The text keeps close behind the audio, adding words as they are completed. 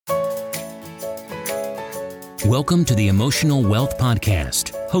Welcome to the Emotional Wealth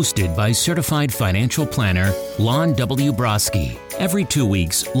Podcast, hosted by certified financial planner Lon W. Broski. Every 2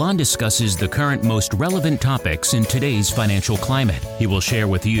 weeks, Lon discusses the current most relevant topics in today's financial climate. He will share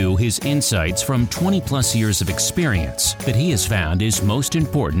with you his insights from 20-plus years of experience that he has found is most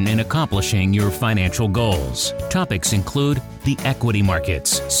important in accomplishing your financial goals. Topics include the equity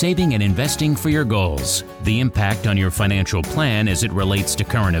markets, saving and investing for your goals, the impact on your financial plan as it relates to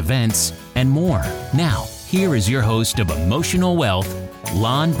current events, and more. Now, here is your host of Emotional Wealth,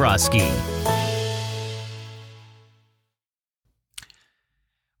 Lon Broski.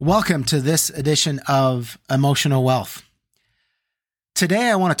 Welcome to this edition of Emotional Wealth. Today,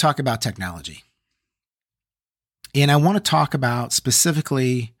 I want to talk about technology. And I want to talk about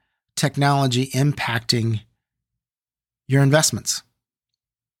specifically technology impacting your investments.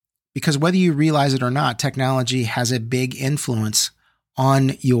 Because whether you realize it or not, technology has a big influence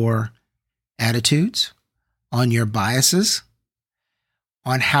on your attitudes, on your biases,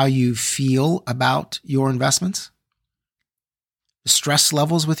 on how you feel about your investments, the stress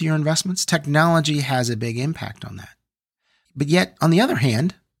levels with your investments. Technology has a big impact on that. But yet, on the other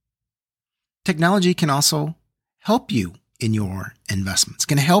hand, technology can also help you in your investments,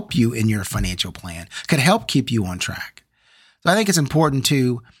 can help you in your financial plan, can help keep you on track. So I think it's important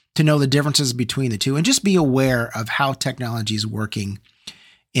to know the differences between the two and just be aware of how technology is working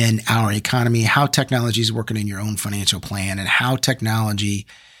in our economy, how technology is working in your own financial plan, and how technology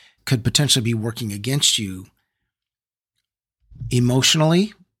could potentially be working against you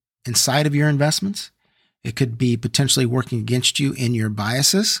emotionally inside of your investments. It could be potentially working against you in your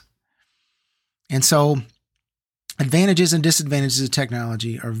biases. And so advantages and disadvantages of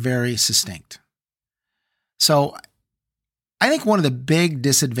technology are very succinct. So I think one of the big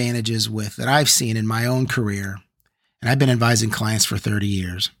disadvantages that I've seen in my own career, and I've been advising clients for 30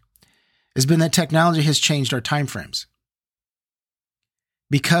 years, has been that technology has changed our timeframes.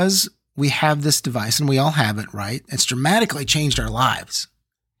 Because we have this device, and we all have it, right? It's dramatically changed our lives.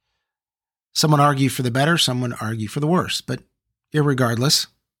 Some would argue for the better, some would argue for the worse, but irregardless,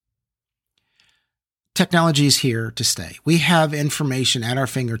 technology is here to stay. We have information at our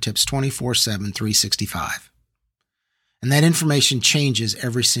fingertips 24/7, 365. And that information changes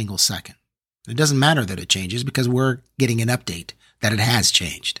every single second. It doesn't matter that it changes because we're getting an update that it has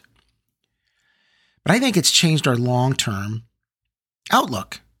changed. But I think it's changed our long-term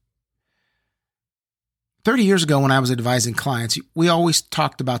outlook. 30 years ago when I was advising clients, we always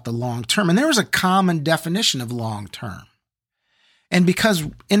talked about the long term, and there was a common definition of long term. And because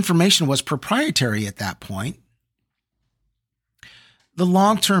information was proprietary at that point, the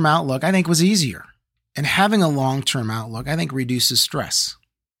long-term outlook, I think, was easier. And having a long-term outlook, I think, reduces stress.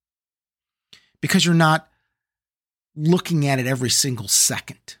 Because you're not looking at it every single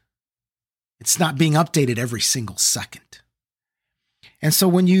second. It's not being updated every single second. And so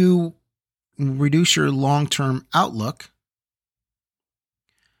when you reduce your long-term outlook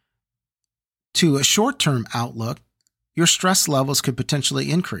to a short-term outlook, your stress levels could potentially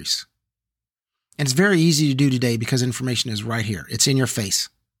increase. And it's very easy to do today because information is right here. It's in your face.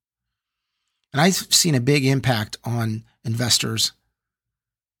 And I've seen a big impact on investors'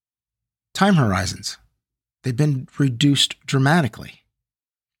 time horizons. They've been reduced dramatically.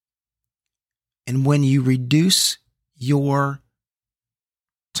 And when you reduce your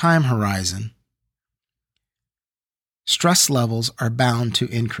time horizon, stress levels are bound to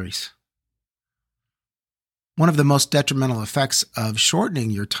increase. One of the most detrimental effects of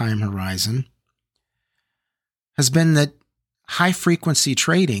shortening your time horizon has been that high-frequency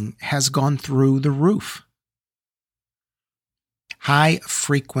trading has gone through the roof.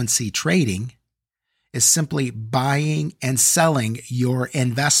 High-frequency trading is simply buying and selling your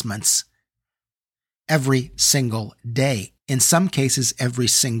investments every single day. In some cases, every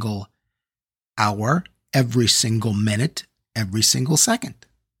single hour, every single minute, every single second.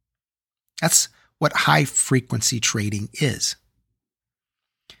 That's what high-frequency trading is.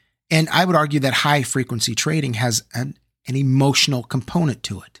 And I would argue that high-frequency trading has an emotional component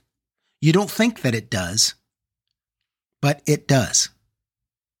to it. You don't think that it does, but it does.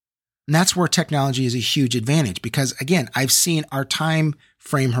 And that's where technology is a huge advantage because, again, I've seen our time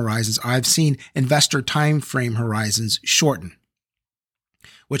frame horizons, I've seen investor time frame horizons shorten,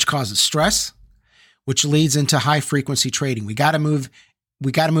 which causes stress, which leads into high frequency trading. We got to move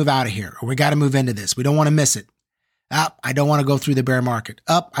out of here, or we got to move into this. We don't want to miss it. I don't want to go through the bear market.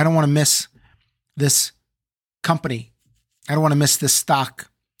 I don't want to miss this company. I don't want to miss this stock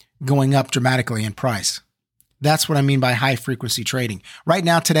going up dramatically in price. That's what I mean by high frequency trading. Right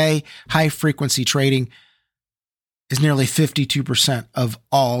now, today, high frequency trading is nearly 52% of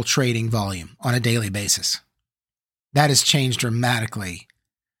all trading volume on a daily basis. That has changed dramatically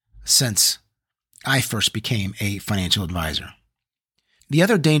since I first became a financial advisor. The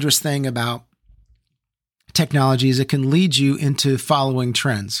other dangerous thing about technology is it can lead you into following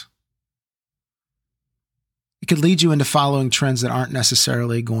trends. It could lead you into following trends that aren't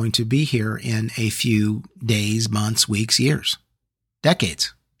necessarily going to be here in a few days, months, weeks, years,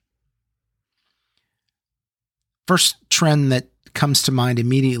 decades. First trend that comes to mind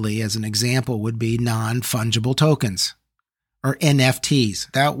immediately as an example would be non-fungible tokens, or NFTs.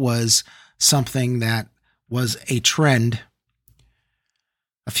 That was something that was a trend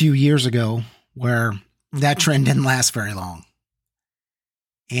a few years ago where that trend didn't last very long.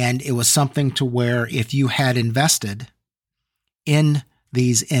 And it was something to where if you had invested in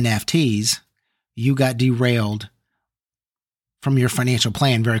these NFTs, you got derailed from your financial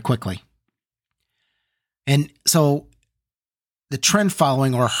plan very quickly. And so the trend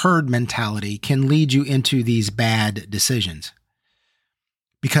following or herd mentality can lead you into these bad decisions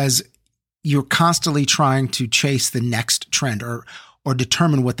because you're constantly trying to chase the next trend or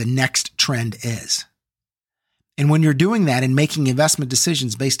determine what the next trend is. And when you're doing that and making investment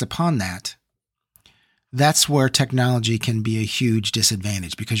decisions based upon that, that's where technology can be a huge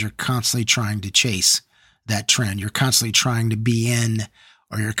disadvantage because you're constantly trying to chase that trend. You're constantly trying to be in,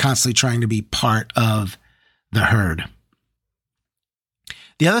 or you're constantly trying to be part of the herd.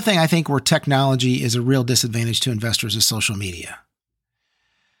 The other thing I think where technology is a real disadvantage to investors is social media.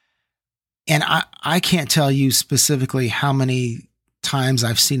 And I can't tell you specifically how many times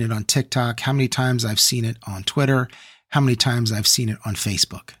I've seen it on TikTok, how many times I've seen it on Twitter, how many times I've seen it on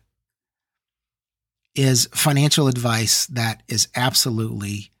Facebook, is financial advice that is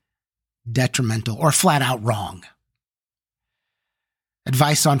absolutely detrimental or flat out wrong.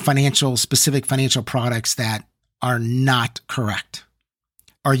 Advice on specific financial products that are not correct,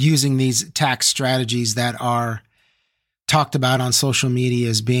 are using these tax strategies that are talked about on social media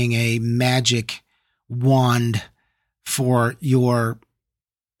as being a magic wand for your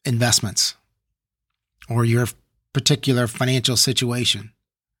investments or your particular financial situation.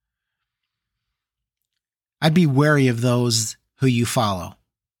 I'd be wary of those who you follow.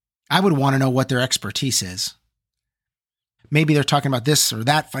 I would want to know what their expertise is. Maybe they're talking about this or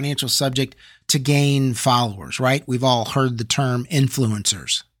that financial subject to gain followers, right? We've all heard the term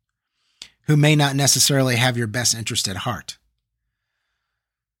influencers who may not necessarily have your best interest at heart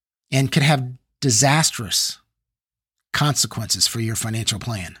and could have disastrous consequences for your financial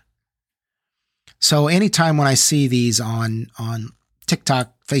plan. So anytime when I see these on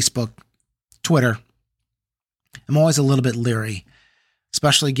TikTok, Facebook, Twitter, I'm always a little bit leery,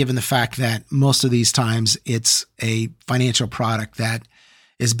 especially given the fact that most of these times it's a financial product that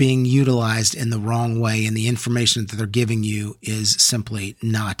is being utilized in the wrong way and the information that they're giving you is simply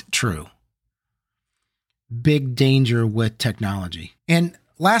not true. Big danger with technology. And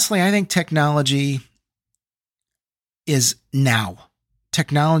lastly, I think technology is now.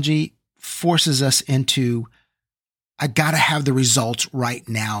 Technology forces us into, I got to have the results right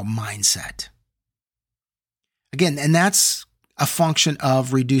now mindset. Again, and that's a function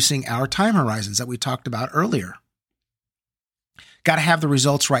of reducing our time horizons that we talked about earlier. Got to have the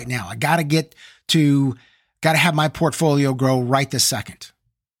results right now. I got to have my portfolio grow right this second.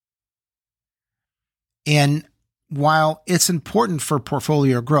 And while it's important for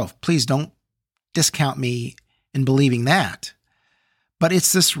portfolio growth, please don't discount me in believing that. But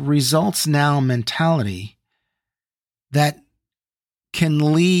it's this results now mentality that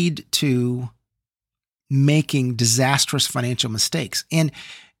can lead to making disastrous financial mistakes. And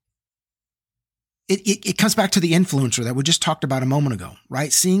it comes back to the influencer that we just talked about a moment ago,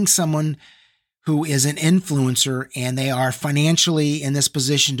 right? Seeing someone who is an influencer and they are financially in this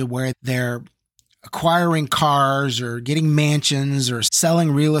position to where they're acquiring cars or getting mansions or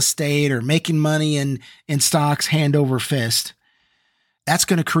selling real estate or making money in stocks hand over fist, that's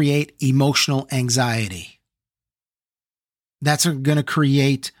going to create emotional anxiety. That's going to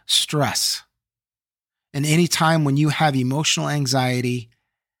create stress. And anytime when you have emotional anxiety,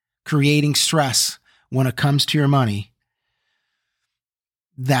 creating stress when it comes to your money,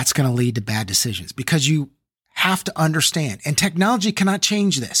 that's going to lead to bad decisions because you have to understand, and technology cannot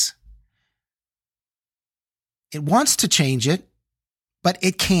change this. It wants to change it, but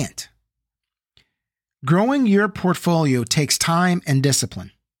it can't. Growing your portfolio takes time and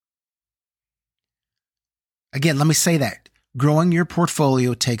discipline. Again, let me say that. Growing your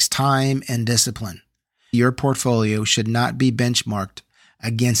portfolio takes time and discipline. Your portfolio should not be benchmarked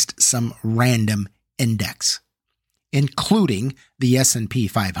against some random index, including the S&P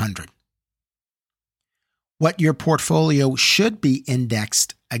 500. What your portfolio should be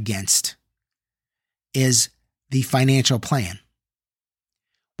indexed against is the financial plan.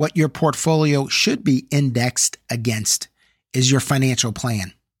 What your portfolio should be indexed against is your financial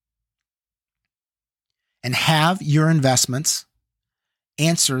plan. And have your investments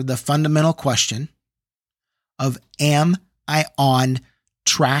answer the fundamental question of, am I on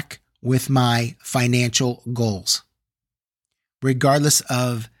track with my financial goals? Regardless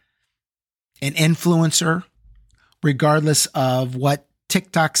of an influencer, regardless of what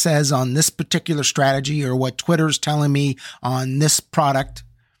TikTok says on this particular strategy, or what Twitter's telling me on this product,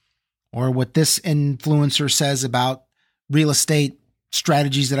 or what this influencer says about real estate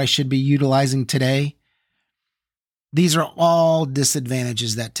strategies that I should be utilizing today. These are all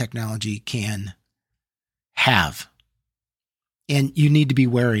disadvantages that technology can have, and you need to be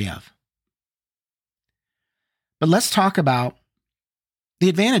wary of. But let's talk about the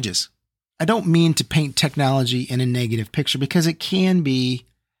advantages. I don't mean to paint technology in a negative picture, because it can be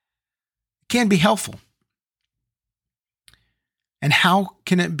helpful. And how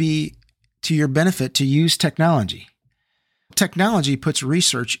can it be to your benefit to use technology? Technology puts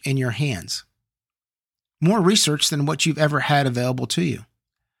research in your hands. More research than what you've ever had available to you.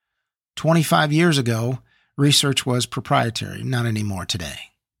 25 years ago, research was proprietary, not anymore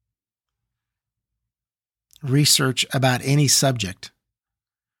today. Research about any subject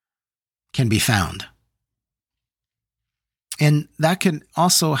can be found. And that can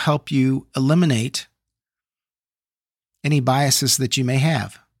also help you eliminate any biases that you may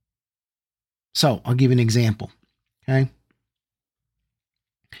have. So I'll give you an example. Okay.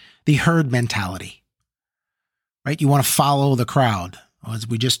 The herd mentality, right? You want to follow the crowd, as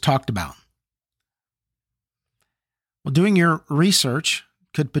we just talked about. Well, doing your research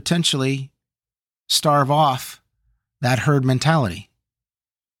could potentially starve off that herd mentality.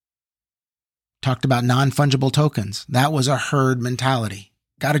 Talked about non-fungible tokens. That was a herd mentality.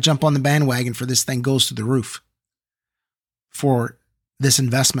 Got to jump on the bandwagon for this thing goes to the roof. For this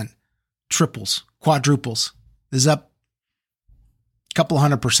investment, triples, quadruples, is up a couple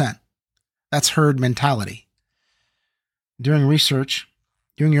 100%. That's herd mentality. Doing research,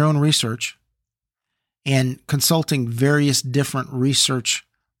 doing your own research, and consulting various different research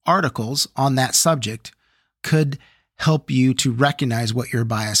articles on that subject could help you to recognize what your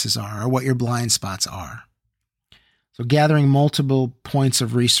biases are or what your blind spots are. So gathering multiple points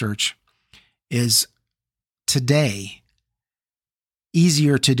of research is today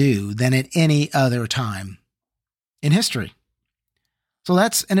easier to do than at any other time in history. So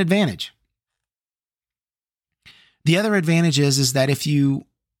that's an advantage. The other advantage is that if you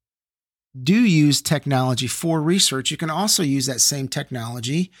do use technology for research, you can also use that same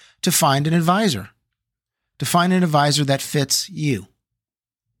technology to find an advisor. To find an advisor that fits you.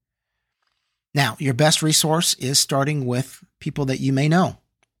 Now, your best resource is starting with people that you may know,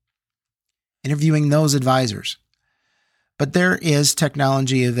 interviewing those advisors. But there is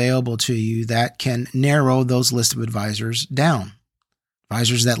technology available to you that can narrow those list of advisors down.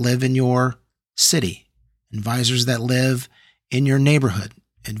 Advisors that live in your city, advisors that live in your neighborhood,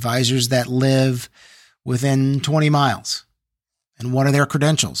 advisors that live within 20 miles. And what are their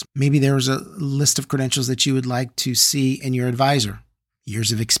credentials? Maybe there's a list of credentials that you would like to see in your advisor.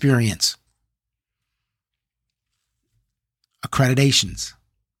 Years of experience, accreditations,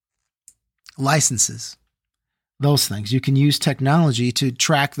 licenses, those things. You can use technology to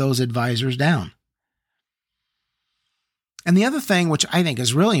track those advisors down. And the other thing, which I think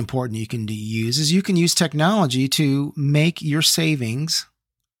is really important you can use, is you can use technology to make your savings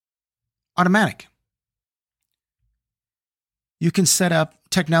automatic. You can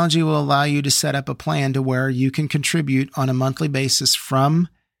technology will allow you to set up a plan to where you can contribute on a monthly basis from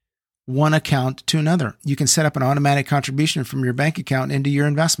one account to another. You can set up an automatic contribution from your bank account into your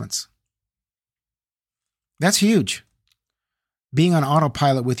investments. That's huge. Being on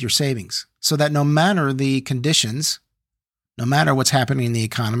autopilot with your savings so that no matter the conditions, no matter what's happening in the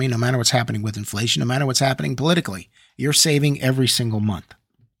economy, no matter what's happening with inflation, no matter what's happening politically, you're saving every single month.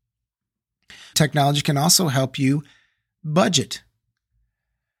 Technology can also help you budget.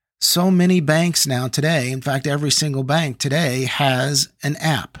 So many banks now today, in fact, every single bank today has an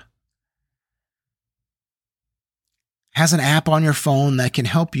app. Has an app on your phone that can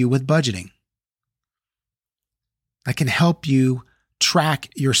help you with budgeting. That can help you track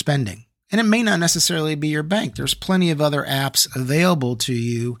your spending. And it may not necessarily be your bank. There's plenty of other apps available to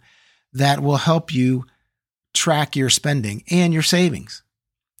you that will help you track your spending and your savings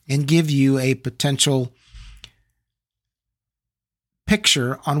and give you a potential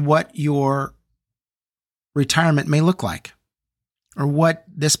picture on what your retirement may look like or what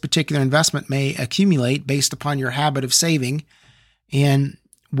this particular investment may accumulate based upon your habit of saving and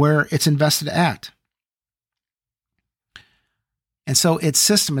where it's invested at. And so it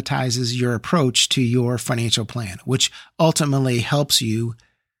systematizes your approach to your financial plan, which ultimately helps you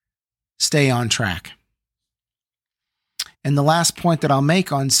stay on track. And the last point that I'll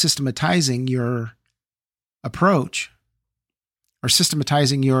make on systematizing your approach or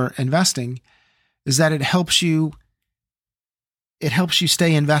systematizing your investing is that it helps you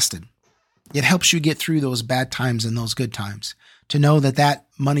stay invested. It helps you get through those bad times and those good times, to know that that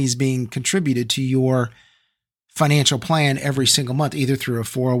money is being contributed to your financial plan every single month, either through a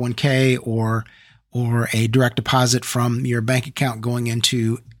 401k or a direct deposit from your bank account going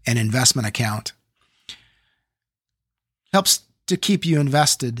into an investment account. Helps to keep you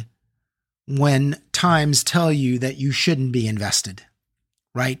invested when times tell you that you shouldn't be invested,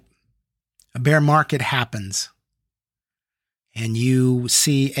 right? A bear market happens and you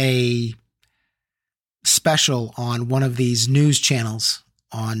see a special on one of these news channels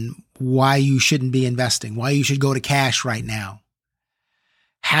on why you shouldn't be investing, why you should go to cash right now.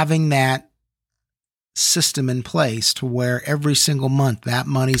 Having that system in place to where every single month that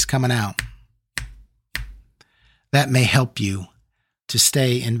money's coming out, that may help you to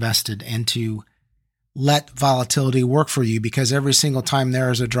stay invested and to let volatility work for you, because every single time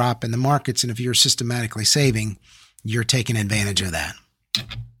there is a drop in the markets, and if you're systematically saving, you're taking advantage of that.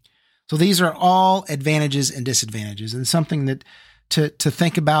 So these are all advantages and disadvantages, and something that to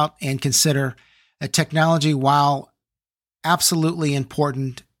think about and consider. That technology, while absolutely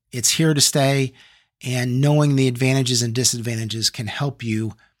important, it's here to stay, and knowing the advantages and disadvantages can help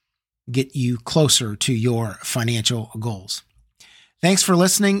you get you closer to your financial goals. Thanks for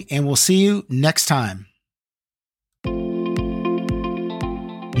listening, and we'll see you next time.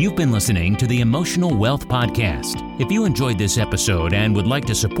 You've been listening to the Emotional Wealth Podcast. If you enjoyed this episode and would like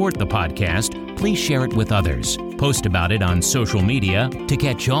to support the podcast, please share it with others. Post about it on social media. To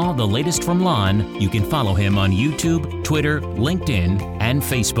catch all the latest from Lon, you can follow him on YouTube, Twitter, LinkedIn, and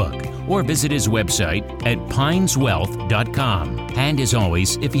Facebook, or visit his website at pineswealth.com. And as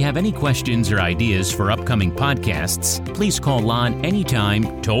always, if you have any questions or ideas for upcoming podcasts, please call Lon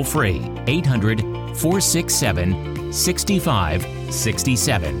anytime, toll free,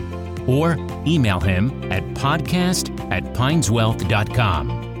 800-467-6567, or email him at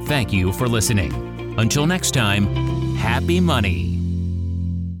podcast@pineswealth.com. Thank you for listening. Until next time, happy money.